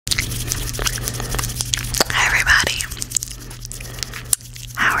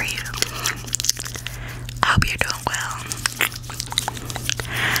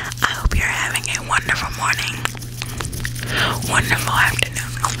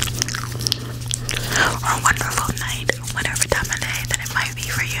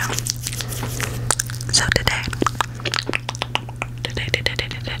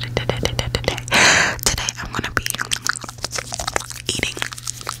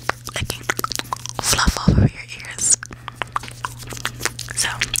fluff all over your ears. So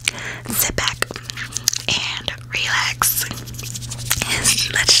sit back and relax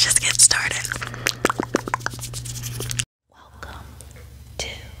and let's just get started. Welcome to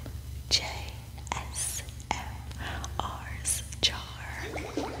JSMR's jar.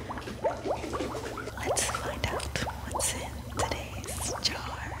 Let's find out what's in today's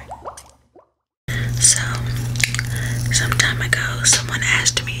jar. So, some time ago, someone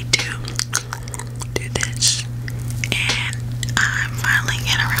asked me to do this, and I'm finally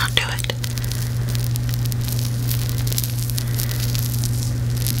getting around to it.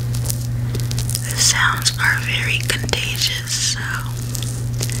 The sounds are very contagious, so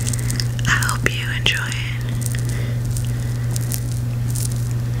I hope you enjoy it.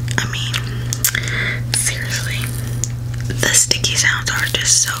 I mean, seriously, the sticky sounds are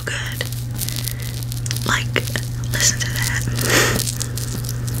just so good. Like, listen to that.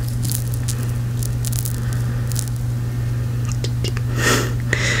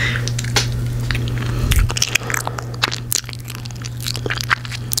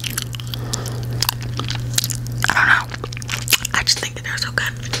 I don't know. I just think that they're so good.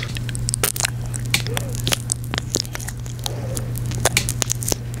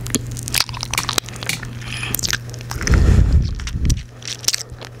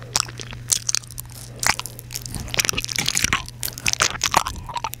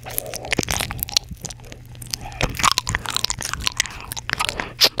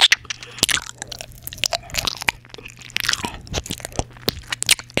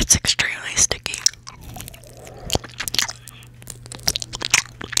 It's extremely sticky.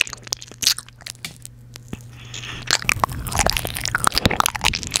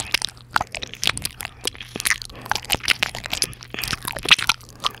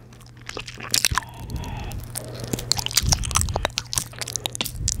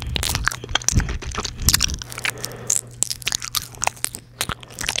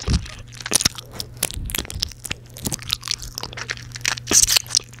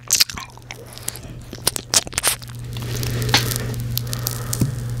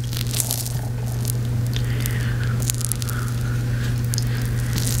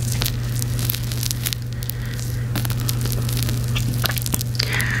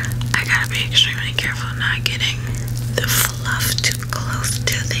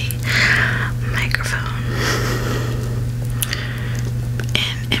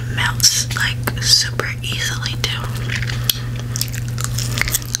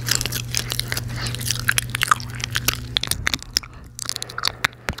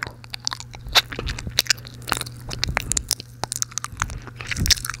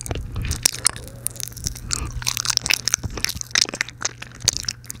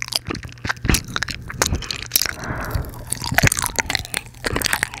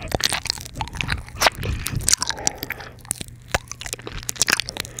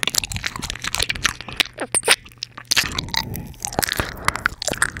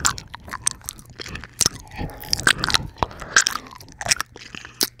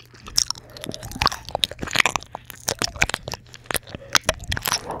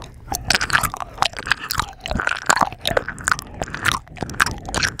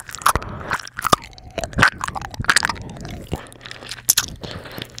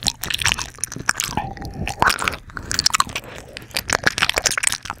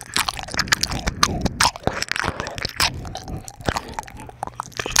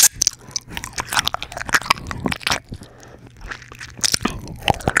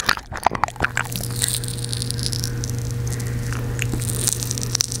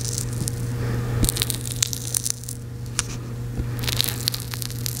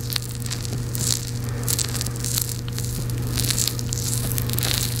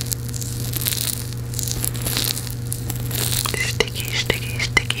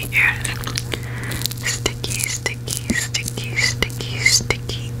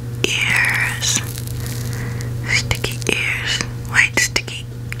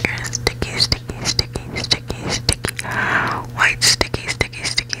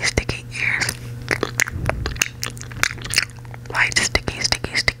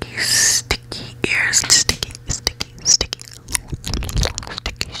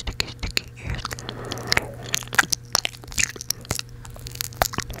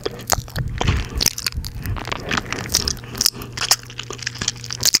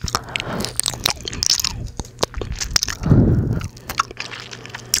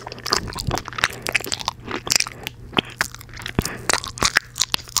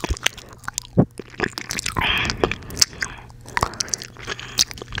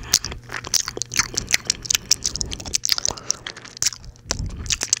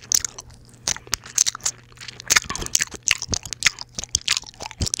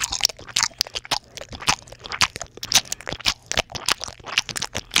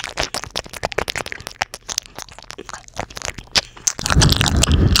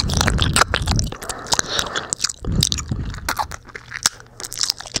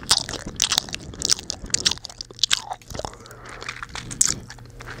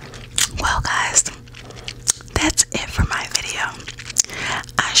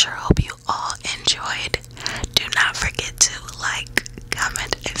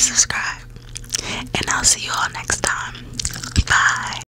 subscribe. And I'll see you all next time. Bye.